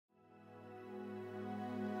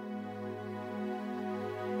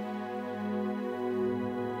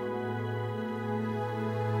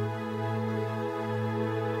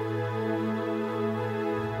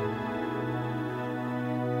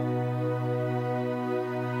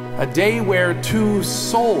A day where two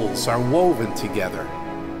souls are woven together.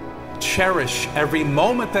 Cherish every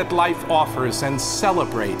moment that life offers and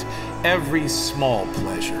celebrate every small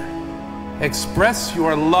pleasure. Express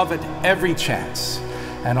your love at every chance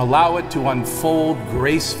and allow it to unfold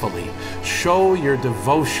gracefully. Show your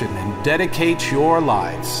devotion and dedicate your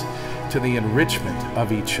lives to the enrichment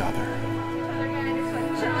of each other.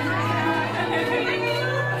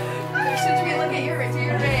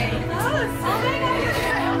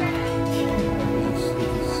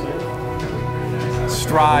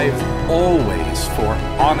 Strive always for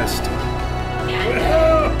honesty.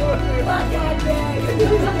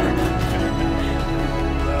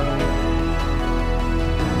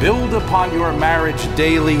 Build upon your marriage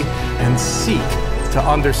daily and seek to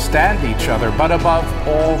understand each other, but above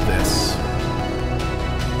all this,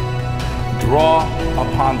 draw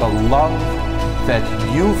upon the love that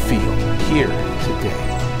you feel here today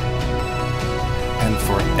and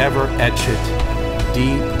forever etch it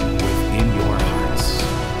deep within your hearts.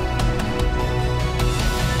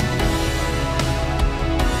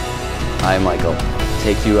 I, Michael,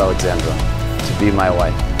 take you, Aleksandra, to be my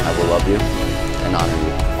wife. I will love you and honor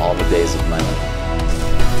you all the days of my life.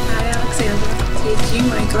 I, Aleksandra, take you,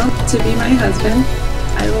 Michael, to be my husband.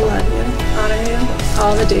 I will love you, honor you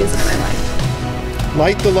all the days of my life.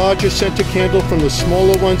 Light the larger center candle from the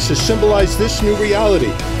smaller ones to symbolize this new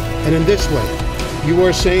reality. And in this way, you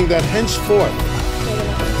are saying that henceforth,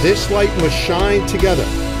 this light must shine together.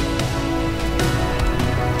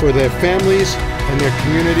 For their families and their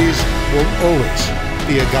communities will always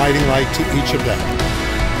be a guiding light to each of them.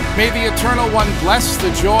 May the Eternal One bless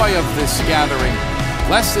the joy of this gathering.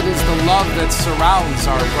 Blessed is the love that surrounds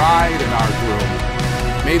our bride and our groom.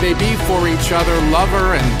 May they be for each other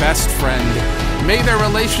lover and best friend. May their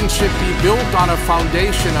relationship be built on a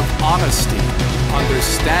foundation of honesty,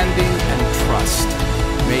 understanding, and trust.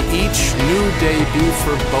 May each new day be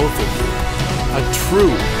for both of you a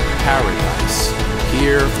true paradise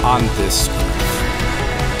here on this earth.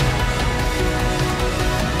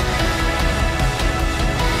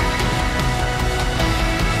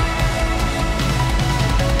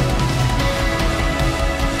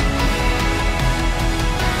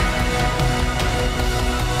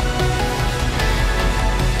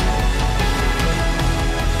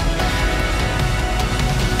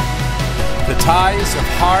 The ties of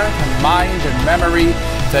heart and mind and memory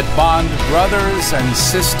that bond brothers and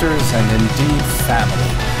sisters and indeed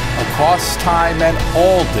family across time and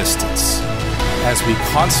all distance as we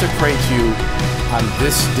consecrate you on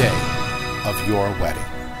this day of your wedding.